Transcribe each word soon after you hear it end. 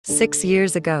6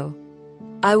 years ago,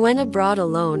 I went abroad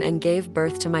alone and gave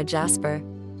birth to my Jasper.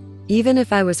 Even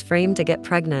if I was framed to get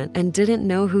pregnant and didn't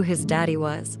know who his daddy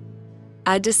was,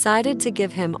 I decided to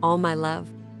give him all my love.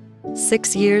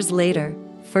 6 years later,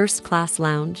 first class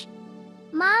lounge.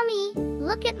 Mommy,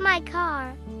 look at my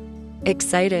car.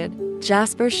 Excited,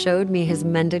 Jasper showed me his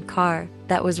mended car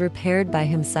that was repaired by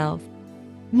himself.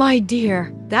 My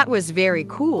dear, that was very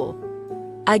cool.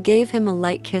 I gave him a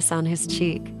light kiss on his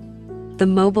cheek. The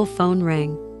mobile phone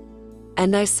rang,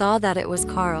 and I saw that it was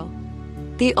Carl,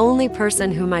 the only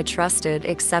person whom I trusted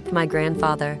except my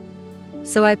grandfather.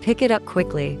 So I pick it up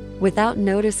quickly, without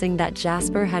noticing that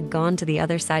Jasper had gone to the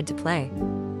other side to play.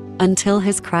 Until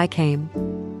his cry came.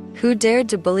 Who dared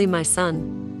to bully my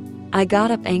son? I got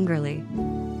up angrily,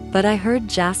 but I heard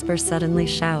Jasper suddenly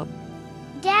shout,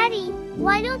 Daddy,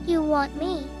 why don't you want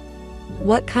me?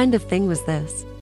 "What kind of thing was this?"